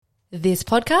This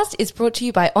podcast is brought to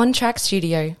you by On Track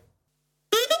Studio.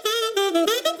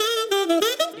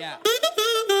 Yeah.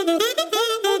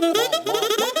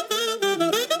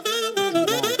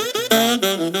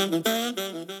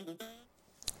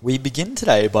 We begin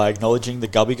today by acknowledging the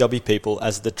Gubbi Gubbi people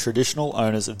as the traditional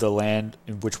owners of the land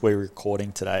in which we're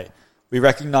recording today. We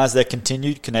recognise their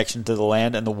continued connection to the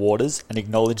land and the waters and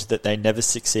acknowledge that they never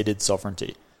succeeded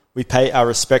sovereignty. We pay our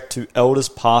respect to elders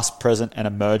past, present and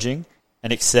emerging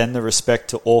and extend the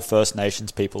respect to all First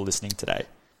Nations people listening today.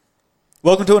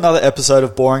 Welcome to another episode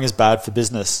of Boring is Bad for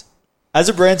Business. As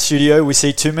a brand studio, we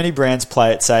see too many brands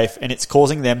play it safe and it's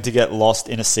causing them to get lost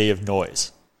in a sea of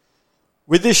noise.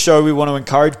 With this show, we want to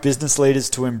encourage business leaders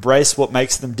to embrace what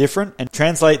makes them different and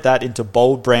translate that into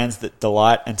bold brands that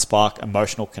delight and spark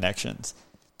emotional connections.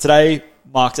 Today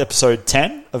marks episode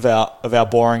 10 of our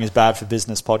Boring is Bad for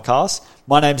Business podcast.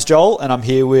 My name's Joel and I'm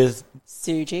here with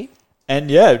Suji. And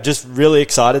yeah, just really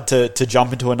excited to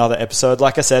jump into another episode.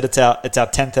 Like I said, it's our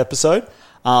 10th episode.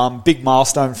 Big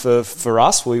milestone for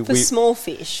us. For small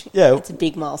fish, yeah, it's a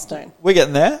big milestone. We're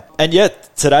getting there. And yeah,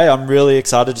 today I'm really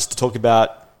excited just to talk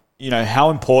about,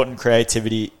 how important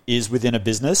creativity is within a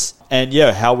business and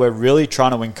how we're really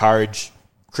trying to encourage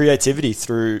creativity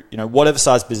through, whatever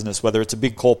size business, whether it's a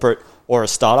big corporate or a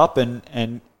startup.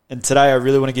 And today I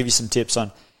really want to give you some tips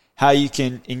on how you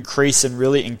can increase and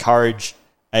really encourage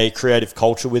a creative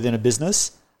culture within a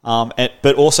business,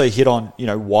 but also hit on,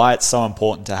 why it's so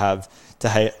important to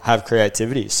have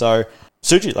creativity. So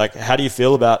Suji, how do you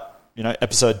feel about,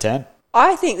 episode 10?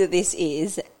 I think that this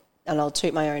is, and I'll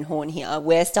toot my own horn here,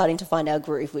 we're starting to find our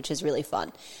groove, which is really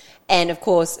fun. And of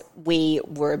course, we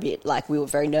were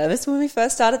very nervous when we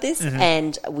first started this,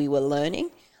 and we were learning.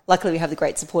 Luckily, we have the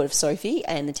great support of Sophie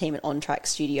and the team at On Track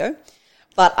Studio.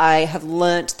 But I have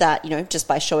learnt that, just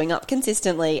by showing up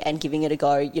consistently and giving it a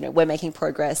go, we're making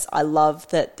progress. I love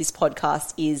that this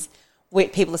podcast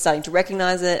people are starting to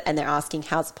recognise it and they're asking,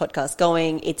 how's the podcast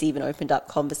going? It's even opened up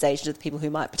conversations with people who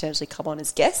might potentially come on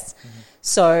as guests.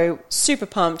 So super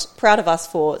pumped, proud of us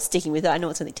for sticking with it. I know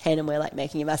it's only 10 and we're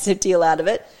making a massive deal out of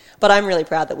it, but I'm really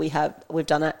proud that we've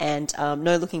done it and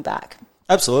no looking back.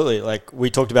 Absolutely. We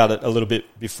talked about it a little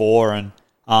bit before and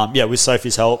with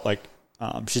Sophie's help,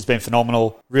 she's been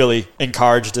phenomenal, really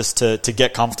encouraged us to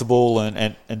get comfortable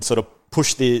and sort of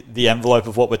push the envelope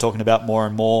of what we're talking about more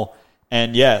and more.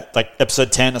 And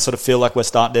episode 10, I sort of feel like we're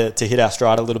starting to hit our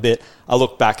stride a little bit. I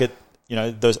look back at,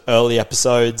 those early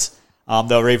episodes.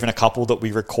 There were even a couple that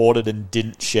we recorded and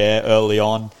didn't share early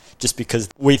on just because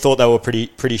we thought they were pretty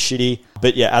shitty.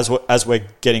 But yeah, as we're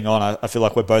getting on, I feel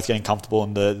like we're both getting comfortable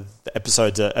and the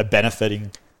episodes are benefiting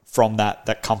from that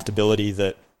comfortability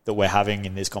that we're having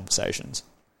in these conversations.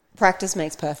 Practice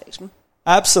makes perfect.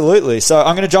 Absolutely. So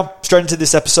I'm going to jump straight into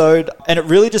this episode, and it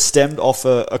really just stemmed off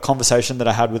a conversation that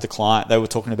I had with a client. They were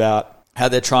talking about how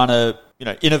they're trying to,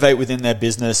 innovate within their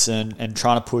business and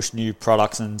trying to push new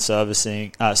products and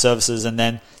services. And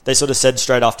then they sort of said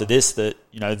straight after this that,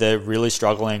 they're really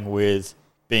struggling with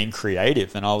being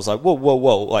creative. And I was like,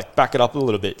 whoa, back it up a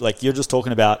little bit. You're just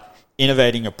talking about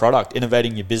innovating a product,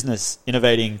 innovating your business,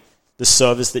 innovating the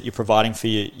service that you're providing for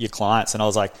your clients. And I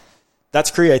was like, that's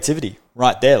creativity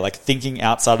right there, thinking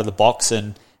outside of the box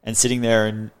and sitting there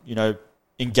and,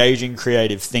 engaging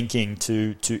creative thinking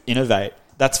to innovate.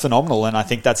 That's phenomenal. And I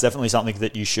think that's definitely something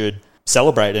that you should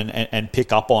celebrate and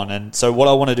pick up on. And so what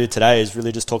I want to do today is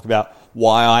really just talk about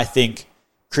why I think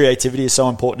creativity is so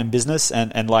important in business.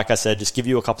 And like I said, just give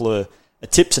you a couple of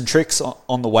tips and tricks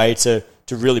on the way to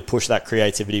really push that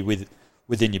creativity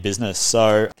within your business.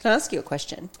 So can I ask you a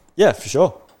question? Yeah, for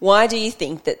sure. Why do you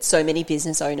think that so many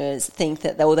business owners think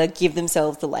that they give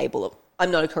themselves the label of,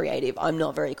 I'm not a creative, I'm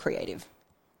not very creative?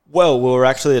 Well, we were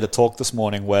actually at a talk this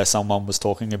morning where someone was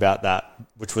talking about that,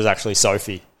 which was actually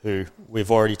Sophie, who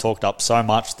we've already talked up so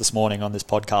much this morning on this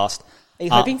podcast. Are you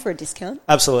hoping for a discount?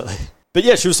 Absolutely. But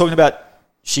yeah, she was talking about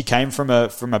she came from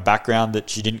a background that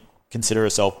she didn't consider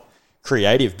herself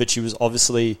creative, but she was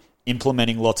obviously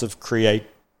implementing lots of creative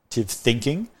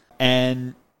thinking.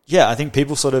 And yeah, I think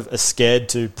people sort of are scared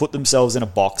to put themselves in a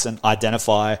box and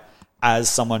identify as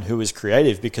someone who is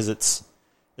creative because it's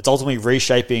ultimately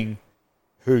reshaping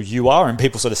who you are, and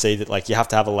people sort of see that you have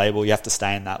to have a label, you have to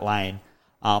stay in that lane.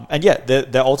 And yeah,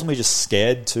 they're ultimately just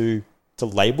scared to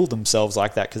label themselves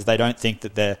like that because they don't think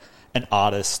that they're an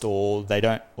artist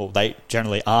they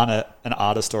generally aren't an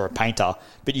artist or a painter,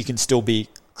 but you can still be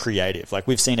creative.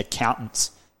 We've seen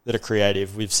accountants that are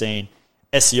creative. We've seen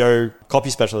SEO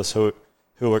copy specialists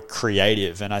who are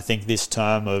creative. And I think this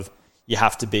term of you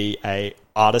have to be a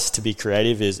artist to be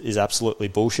creative is absolutely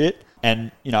bullshit.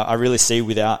 And, I really see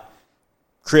without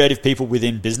creative people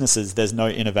within businesses, there's no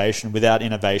innovation. Without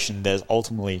innovation, there's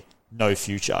ultimately no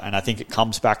future. And I think it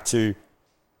comes back to,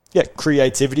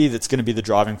 creativity that's going to be the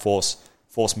driving force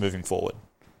moving forward.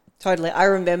 Totally. I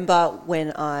remember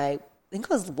when I think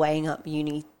I was weighing up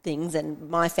uni things, and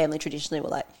my family traditionally were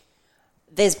like,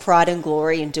 there's pride and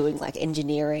glory in doing like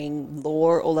engineering,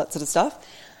 law, all that sort of stuff.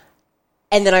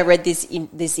 And then I read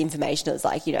this information. It was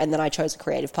like, and then I chose a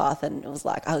creative path, and it was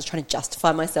like I was trying to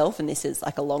justify myself. And this is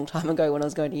like a long time ago when I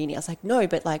was going to uni. I was like, no,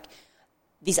 but like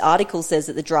this article says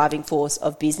that the driving force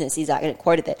of business is, and it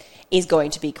quoted that, is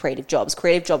going to be creative jobs.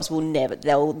 Creative jobs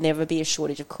there will never be a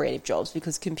shortage of creative jobs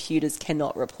because computers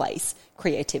cannot replace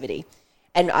creativity.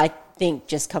 And I think,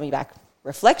 just coming back,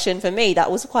 reflection, for me,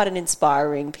 that was quite an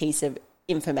inspiring piece of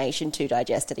information to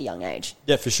digest at a young age.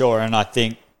 Yeah, for sure. And I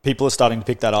think people are starting to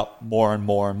pick that up more and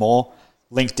more and more.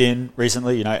 LinkedIn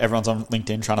recently, everyone's on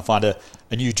LinkedIn trying to find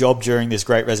a new job during this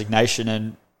great resignation.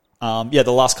 And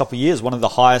the last couple of years, one of the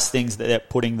highest things that they're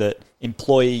putting that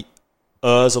employers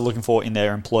are looking for in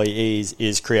their employees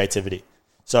is creativity.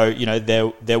 So,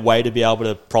 their way to be able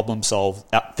to problem solve,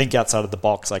 think outside of the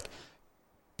box. Like,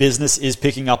 business is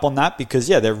picking up on that because,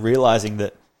 they're realizing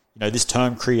that, this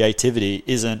term creativity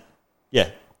isn't,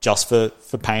 just for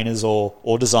painters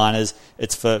or designers.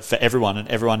 It's for everyone, and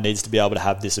everyone needs to be able to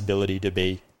have this ability to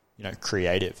be,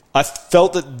 creative. I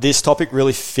felt that this topic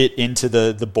really fit into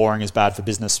the Boring is Bad for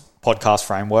Business podcast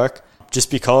framework,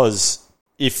 just because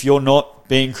if you're not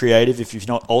being creative, if you're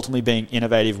not ultimately being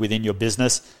innovative within your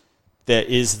business, there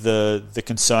is the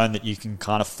concern that you can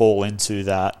kind of fall into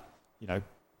that,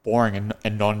 boring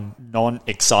and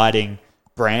non-exciting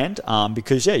brand,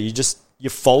 because you're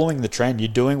following the trend. You're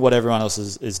doing what everyone else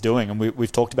is doing, and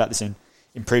we've talked about this in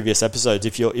previous episodes.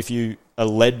 If you are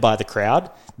led by the crowd,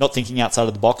 not thinking outside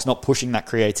of the box, not pushing that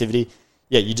creativity,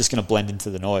 you're just going to blend into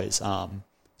the noise.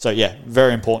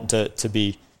 Very important to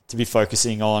be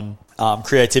focusing on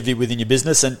creativity within your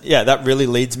business, and that really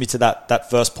leads me to that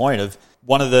first point of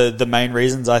one of the main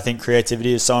reasons I think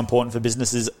creativity is so important for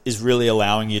businesses is really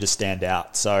allowing you to stand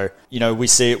out. So we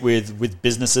see it with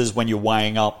businesses when you're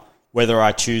weighing up whether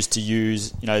I choose to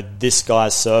use, this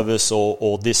guy's service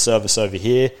or this service over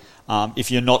here.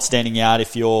 If you're not standing out,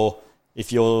 if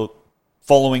you're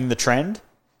following the trend,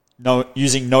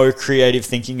 using no creative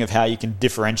thinking of how you can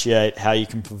differentiate, how you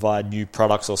can provide new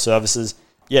products or services,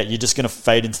 you're just going to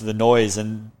fade into the noise,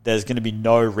 and there's going to be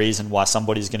no reason why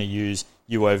somebody's going to use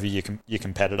you over your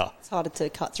competitor. It's harder to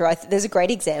cut through. There's a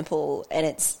great example, and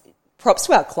it's props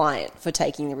to our client for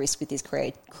taking the risk with his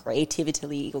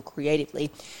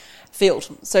creatively. Field.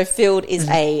 So Field is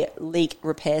a leak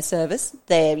repair service.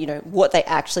 They're, what they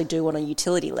actually do on a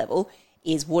utility level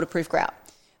is waterproof grout.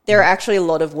 There are actually a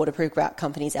lot of waterproof grout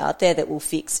companies out there that will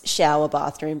fix shower,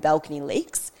 bathroom, balcony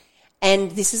leaks.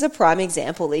 And this is a prime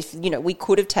example. If, we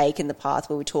could have taken the path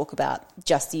where we talk about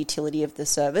just the utility of the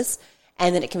service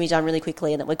and that it can be done really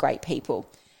quickly and that we're great people.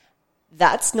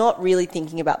 That's not really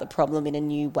thinking about the problem in a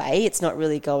new way. It's not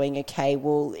really going, okay,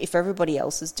 well, if everybody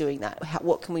else is doing that,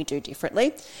 what can we do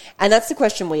differently? And that's the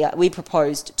question we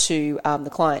proposed to the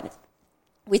client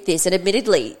with this. And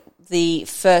admittedly, the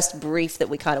first brief that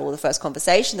the first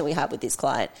conversation that we had with this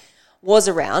client was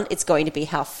around, it's going to be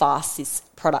how fast this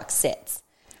product sets.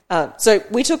 So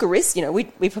we took a risk,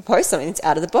 we proposed something that's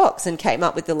out of the box and came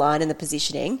up with the line and the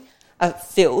positioning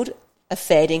Field, a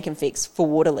fair dinkum fix for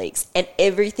water leaks. And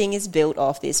everything is built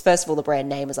off this. First of all, the brand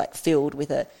name is like Field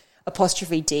with a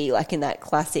apostrophe D, like in that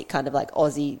classic kind of like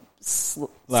Aussie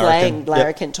slang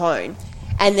larrikin tone.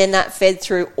 And then that fed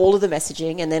through all of the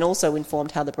messaging and then also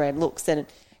informed how the brand looks. And a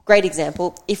great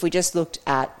example, if we just looked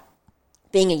at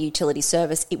being a utility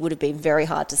service, it would have been very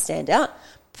hard to stand out.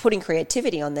 Putting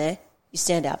creativity on there, you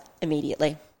stand out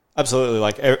immediately. Absolutely.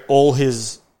 Like all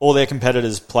their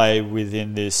competitors play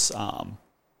within this,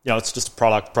 it's just a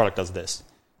product does this.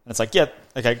 And it's like,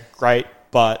 okay, great.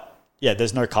 But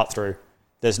there's no cut through.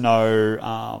 There's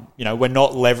no, we're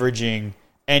not leveraging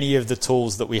any of the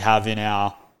tools that we have in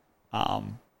our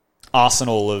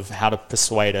arsenal of how to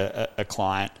persuade a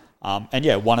client.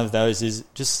 One of those is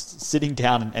just sitting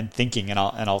down and thinking, and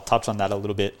I'll touch on that a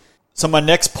little bit. So my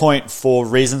next point for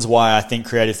reasons why I think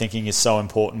creative thinking is so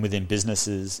important within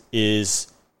businesses is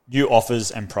new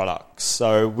offers and products.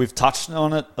 So we've touched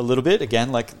on it a little bit.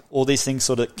 Again, like all these things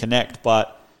sort of connect,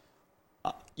 but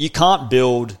you can't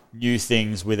build new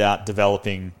things without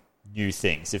developing new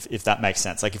things, if that makes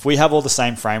sense. Like if we have all the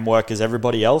same framework as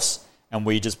everybody else and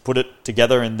we just put it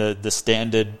together in the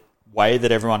standard way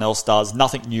that everyone else does,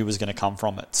 nothing new is going to come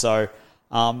from it. So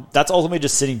that's ultimately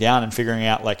just sitting down and figuring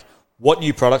out like what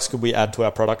new products could we add to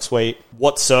our product suite?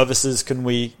 What services can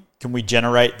we can we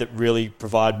generate that really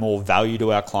provide more value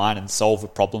to our client and solve a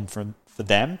problem for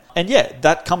them? And yeah,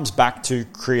 that comes back to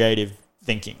creative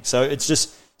thinking. So it's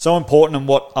just so important, and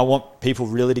what I want people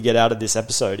really to get out of this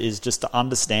episode is just to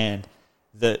understand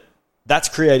that that's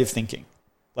creative thinking.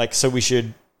 Like, so we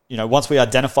should, once we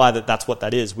identify that that's what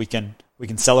that is, we can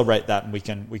celebrate that, and we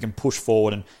can push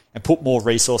forward and put more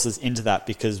resources into that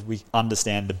because we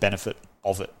understand the benefit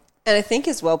of it. And I think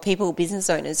as well,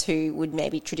 business owners who would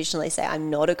maybe traditionally say,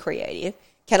 I'm not a creative,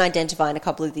 can identify in a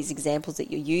couple of these examples that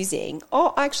you're using,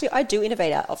 actually, I do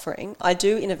innovate our offering. I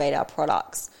do innovate our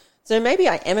products. So maybe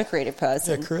I am a creative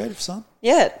person. Yeah, creative, son.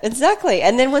 Yeah, exactly.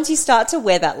 And then once you start to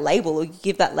wear that label, or you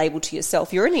give that label to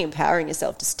yourself, you're only empowering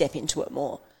yourself to step into it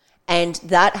more. And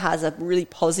that has a really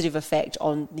positive effect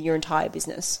on your entire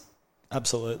business.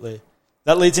 Absolutely.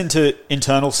 That leads into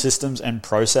internal systems and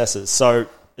processes. So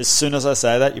as soon as I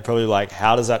say that, you're probably like,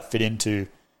 how does that fit into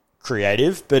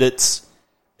creative? But it's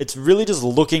really just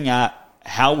looking at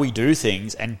how we do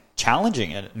things and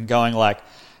challenging it and going like,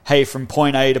 hey, from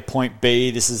point A to point B,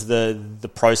 this is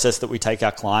the process that we take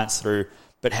our clients through.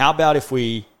 But how about if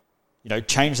we,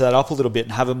 change that up a little bit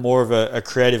and have a more of a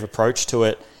creative approach to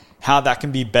it, how that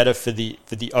can be better for the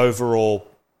overall,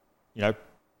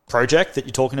 project that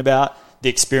you're talking about, the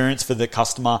experience for the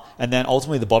customer, and then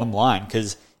ultimately the bottom line.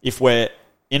 Because if we're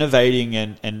innovating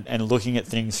and looking at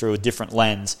things through a different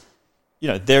lens,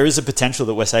 there is a potential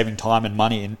that we're saving time and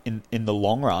money in the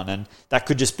long run. And that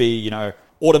could just be,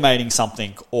 automating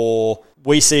something, or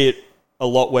we see it a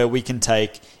lot where we can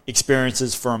take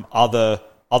experiences from other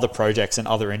projects and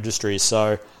other industries.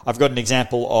 So I've got an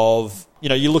example of,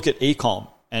 you look at e-com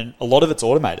and a lot of it's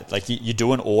automated. Like you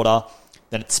do an order,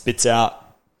 then it spits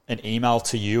out an email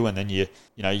to you, and then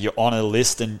you're on a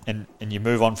list and you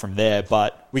move on from there.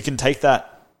 But we can take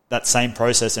that same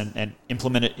process and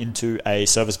implement it into a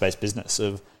service-based business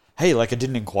of, hey, like I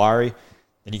did an inquiry,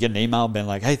 then you get an email being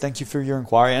like, hey, thank you for your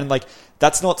inquiry. And like,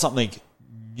 that's not something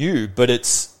new, but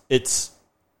it's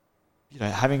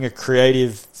having a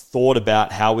creative thought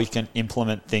about how we can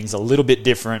implement things a little bit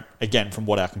different, again, from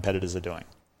what our competitors are doing.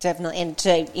 Definitely, and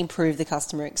to improve the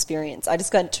customer experience. I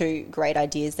just got 2 great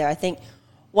ideas there. I think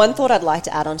one thought I'd like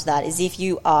to add on to that is if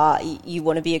you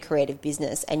want to be a creative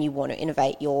business and you want to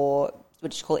innovate your,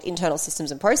 what you call it, internal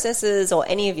systems and processes, or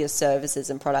any of your services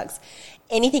and products,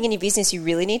 anything in your business, you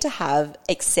really need to have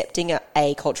accepting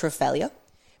a culture of failure,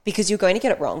 because you're going to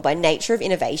get it wrong. By nature of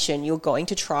innovation, you're going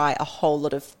to try a whole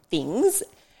lot of things,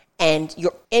 and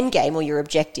your end game or your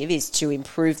objective is to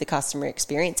improve the customer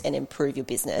experience and improve your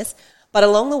business. But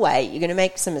along the way, you're going to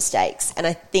make some mistakes. And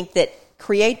I think that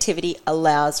creativity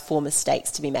allows for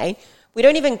mistakes to be made. We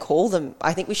don't even call them,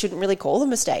 I think we shouldn't really call them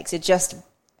mistakes. It just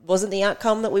wasn't the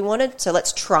outcome that we wanted, so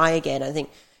let's try again. I think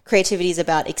creativity is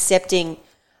about accepting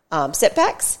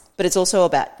setbacks, but it's also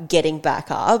about getting back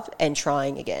up and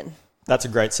trying again. That's a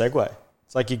great segue.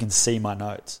 It's like you can see my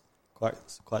notes.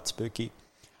 Quite spooky.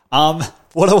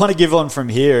 What I want to give on from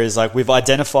here is like we've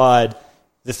identified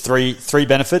the three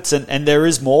benefits, and there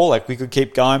is more. Like we could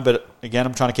keep going, but again,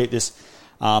 I'm trying to keep this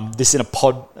in a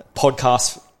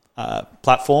podcast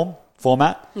platform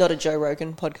format. Not a Joe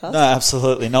Rogan podcast. No,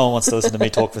 absolutely. No one wants to listen to me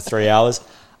talk for 3 hours.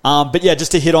 But yeah,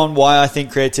 just to hit on why I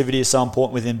think creativity is so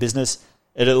important within business,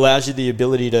 it allows you the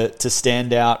ability to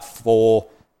stand out for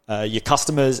your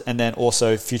customers and then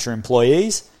also future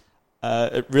employees.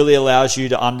 It really allows you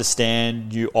to understand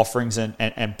new offerings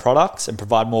and products and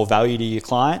provide more value to your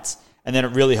clients. And then it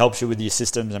really helps you with your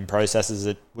systems and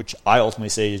processes, which I ultimately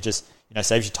see is just,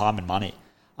 saves you time and money.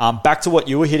 Back to what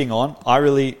you were hitting on, I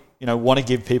really, want to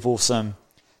give people some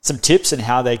tips on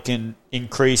how they can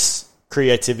increase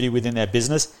creativity within their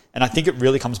business. And I think it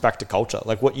really comes back to culture,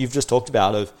 like what you've just talked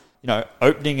about of,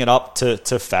 opening it up to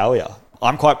failure.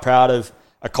 I'm quite proud of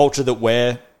a culture that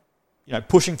we're,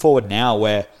 pushing forward now,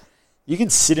 where you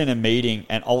can sit in a meeting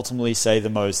and ultimately say the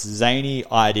most zany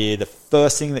idea, the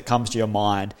first thing that comes to your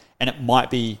mind, and it might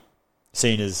be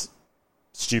seen as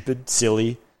stupid,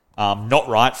 silly, not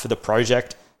right for the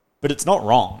project, but it's not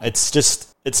wrong. It's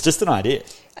just an idea.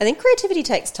 I think creativity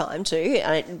takes time too.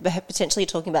 Potentially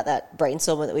talking about that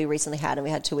brainstorming that we recently had, and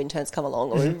we had 2 interns come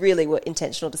along, and we really were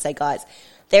intentional to say, guys,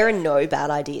 there are no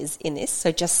bad ideas in this,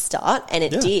 so just start. And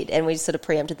it did. And we sort of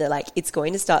preempted that, like, it's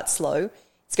going to start slow.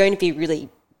 It's going to be really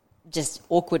just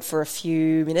awkward for a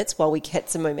few minutes while we get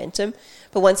some momentum.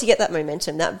 But once you get that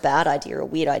momentum, that bad idea or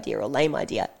weird idea or lame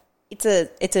idea, it's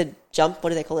a jump, what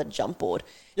do they call it? A jump board.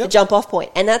 Yep. A jump off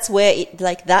point. And that's where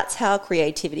that's how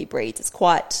creativity breeds. It's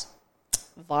quite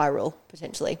viral,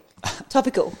 potentially.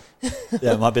 Topical.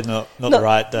 Yeah, it might be not the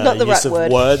right use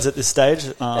of words at this stage.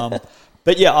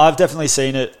 But yeah, I've definitely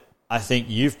seen it I think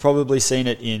you've probably seen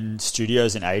it in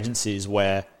studios and agencies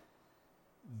where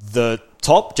the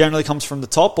top generally comes from the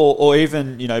top, or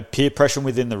even, you know, peer pressure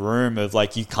within the room of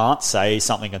like, you can't say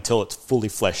something until it's fully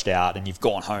fleshed out and you've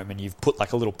gone home and you've put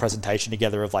like a little presentation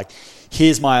together of like,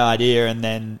 here's my idea. And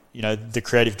then, you know, the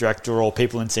creative director or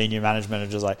people in senior management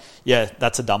are just like, yeah,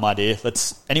 that's a dumb idea.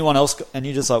 Let's anyone else. And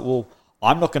you're just like, well,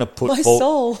 I'm not going to put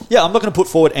forward. Yeah, I'm not going to put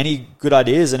forward any good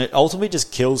ideas. And it ultimately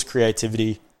just kills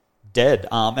creativity dead.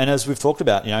 And as we've talked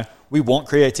about, you know, we want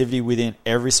creativity within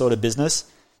every sort of business.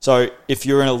 So if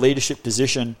you're in a leadership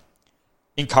position,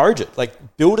 encourage it.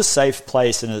 Like, build a safe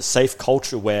place and a safe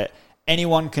culture where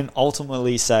anyone can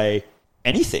ultimately say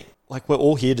anything. Like, we're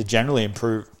all here to generally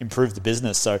improve the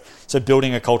business. So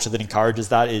building a culture that encourages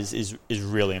that is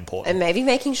really important. And maybe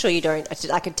making sure you don't,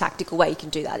 like a tactical way you can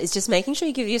do that is just making sure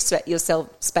you give yourself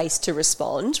space to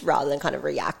respond rather than kind of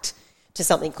react to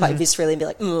something quite viscerally and be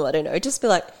like, I don't know. Just be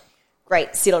like,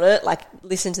 great, sit on it, like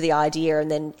listen to the idea and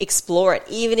then explore it.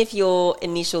 Even if your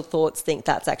initial thoughts think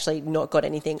that's actually not got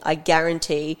anything, I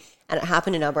guarantee, and it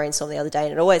happened in our brainstorm the other day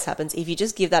and it always happens, if you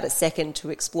just give that a second to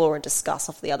explore and discuss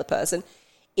off the other person,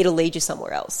 it'll lead you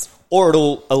somewhere else. Or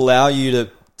it'll allow you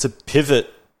to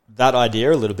pivot that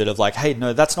idea a little bit of like, hey,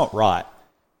 no, that's not right.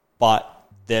 But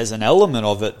there's an element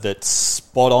of it that's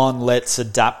spot on, let's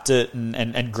adapt it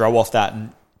and grow off that.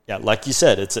 And yeah, like you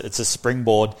said, it's a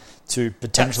springboard to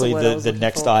potentially the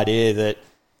next idea that,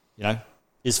 you know,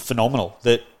 is phenomenal,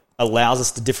 that allows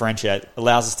us to differentiate,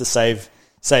 allows us to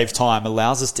save time,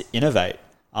 allows us to innovate.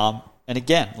 And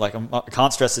again, like I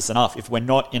can't stress this enough. If we're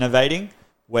not innovating,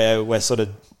 we're sort of,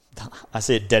 I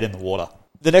see it dead in the water.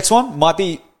 The next one might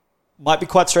be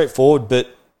quite straightforward, but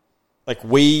like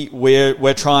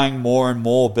we're trying more and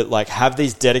more, but like have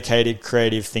these dedicated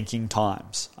creative thinking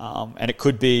times. And it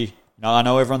could be, I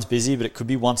know everyone's busy, but it could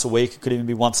be once a week. It could even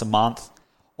be once a month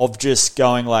of just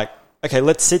going like, okay,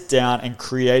 let's sit down and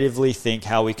creatively think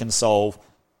how we can solve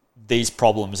these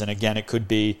problems. And again, it could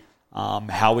be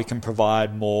how we can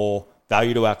provide more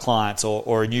value to our clients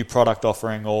or a new product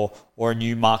offering or a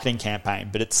new marketing campaign.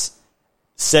 But it's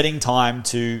setting time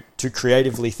to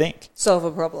creatively think. Solve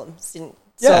a problem.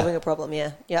 Solving a problem,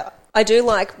 yeah. I do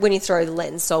like when you throw the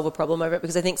lens, solve a problem over it,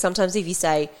 because I think sometimes if you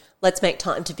say, let's make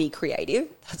time to be creative,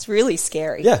 that's really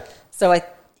scary. Yeah. So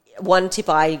one tip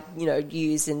I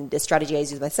use and the strategy I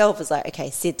use myself is like, okay,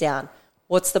 sit down.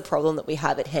 What's the problem that we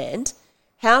have at hand?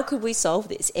 How could we solve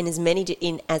this in as many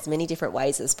different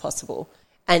ways as possible?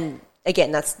 And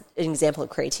again, that's an example of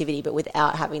creativity, but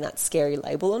without having that scary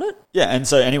label on it. Yeah, and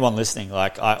so anyone listening,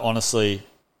 like I honestly,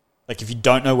 like if you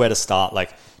don't know where to start,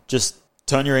 like just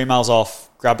turn your emails off,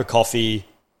 grab a coffee,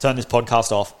 turn this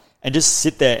podcast off, and just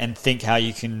sit there and think how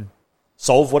you can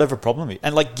solve whatever problem you,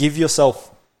 and like give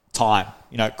yourself time.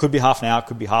 It could be half an hour, it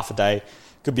could be half a day, it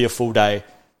could be a full day.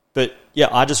 But yeah,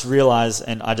 I just realize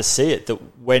and I just see it that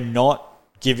we're not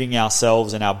giving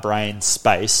ourselves and our brain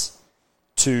space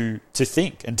to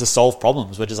think and to solve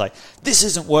problems. We're just like, this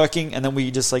isn't working, and then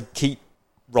we just like keep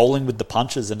rolling with the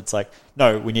punches, and it's like,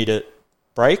 no, we need to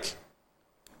break,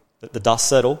 let the dust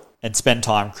settle, and spend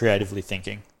time creatively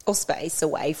thinking. Or space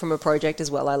away from a project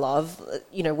as well. I love,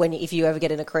 if you ever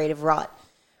get in a creative rut,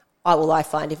 I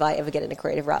find if I ever get in a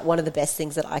creative rut, one of the best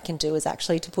things that I can do is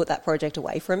actually to put that project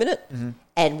away for a minute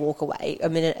and walk away a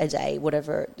minute, a day,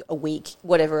 whatever, a week,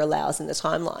 whatever allows in the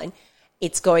timeline.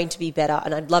 It's going to be better.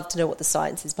 And I'd love to know what the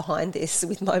science is behind this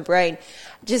with my brain.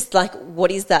 Just like,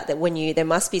 what is that when there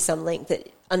must be some link that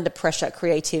under pressure,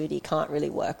 creativity can't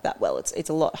really work that well. It's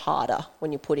a lot harder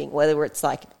when you're putting, whether it's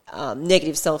like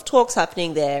negative self-talks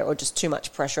happening there or just too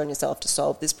much pressure on yourself to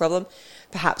solve this problem.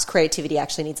 Perhaps creativity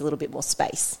actually needs a little bit more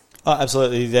space. Oh,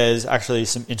 absolutely. There's actually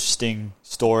some interesting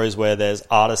stories where there's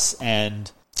artists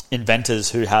and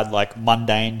inventors who had like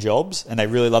mundane jobs, and they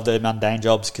really loved their mundane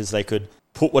jobs because they could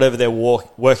put whatever they're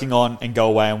working on and go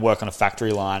away and work on a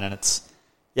factory line. And it's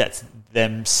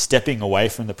them stepping away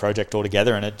from the project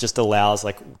altogether. And it just allows,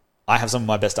 like, I have some of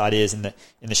my best ideas in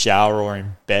the shower or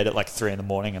in bed at like 3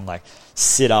 a.m. and like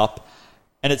sit up,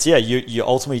 and it's, you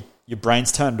ultimately, your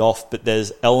brain's turned off, but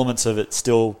there's elements of it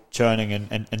still churning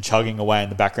and chugging away in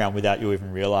the background without you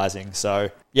even realizing.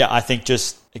 So I think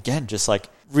just like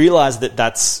realize that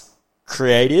that's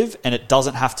creative, and it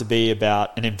doesn't have to be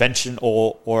about an invention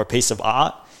or a piece of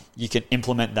art. You can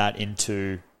implement that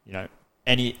into,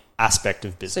 any aspect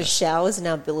of business. So showers are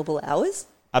now billable hours?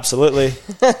 Absolutely.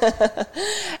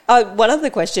 One other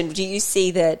question, do you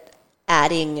see that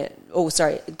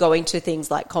going to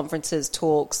things like conferences,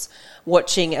 talks,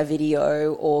 watching a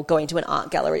video, or going to an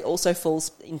art gallery also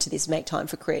falls into this make time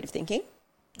for creative thinking?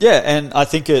 Yeah, and I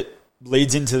think it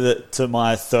leads into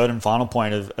my third and final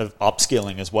point of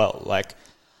upskilling as well. Like,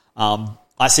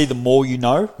 I see the more you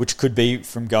know, which could be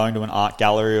from going to an art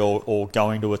gallery or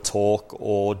going to a talk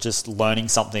or just learning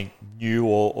something new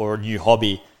or a new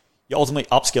hobby, you're ultimately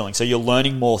upskilling. So you're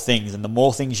learning more things, and the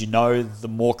more things you know, the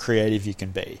more creative you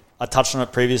can be. I touched on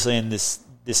it previously in this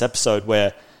episode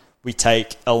where we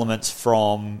take elements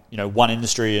from, one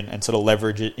industry and sort of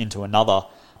leverage it into another.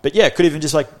 But yeah, it could even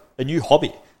just like a new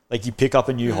hobby. Like you pick up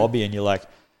a new hobby and you're like,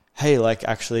 hey, like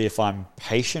actually if I'm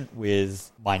patient with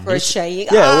my crocheting.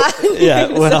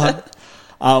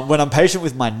 When I'm patient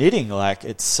with my knitting, like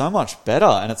it's so much better.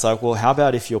 And it's like, well, how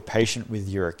about if you're patient with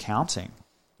your accounting?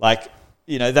 Like,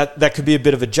 that could be a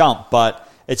bit of a jump, but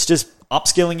it's just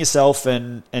upskilling yourself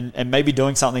and maybe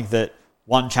doing something that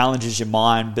one challenges your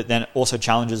mind, but then also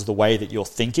challenges the way that you're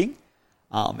thinking.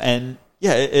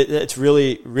 It's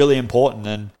really, really important.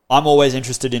 And I'm always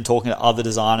interested in talking to other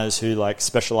designers who like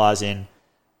specialize in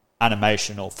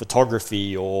animation or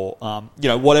photography or,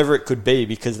 whatever it could be,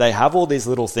 because they have all these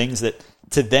little things that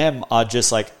to them are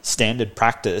just like standard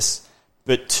practice,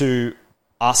 but to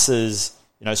us as,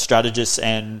 strategists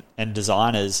and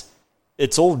designers,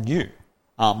 it's all new.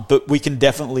 But we can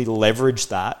definitely leverage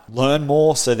that, learn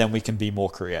more, so then we can be more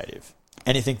creative.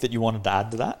 Anything that you wanted to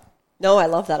add to that? No, I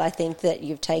love that. I think that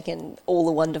you've taken all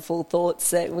the wonderful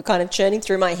thoughts that were kind of churning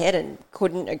through my head and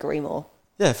couldn't agree more.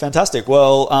 Yeah, fantastic.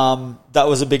 Well, that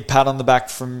was a big pat on the back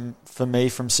for me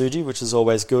from Suji, which is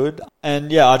always good.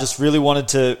 And yeah, I just really wanted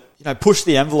to push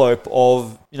the envelope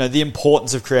of the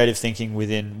importance of creative thinking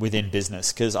within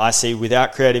business, because I see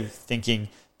without creative thinking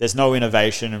there's no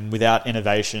innovation, and without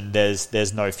innovation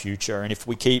there's no future. And if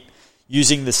we keep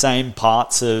using the same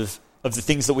parts of the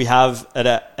things that we have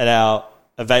at our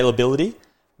availability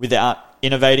without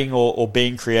innovating or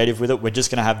being creative with it, we're just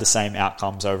going to have the same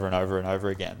outcomes over and over and over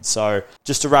again. So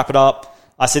just to wrap it up,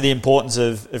 I see the importance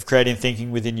of creative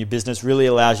thinking within your business. Really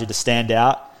allows you to stand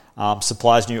out,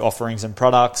 supplies new offerings and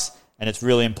products, and it's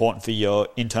really important for your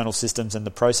internal systems and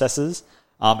the processes.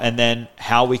 And then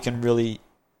how we can really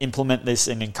implement this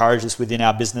and encourage this within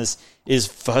our business is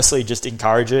firstly just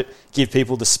encourage it, give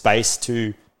people the space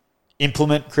to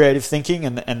implement creative thinking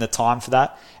and the time for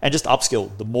that, and just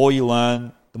upskill. The more you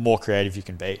learn, the more creative you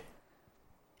can be.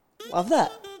 Love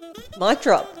that. Mic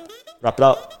drop. Wrap it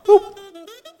up. Boop.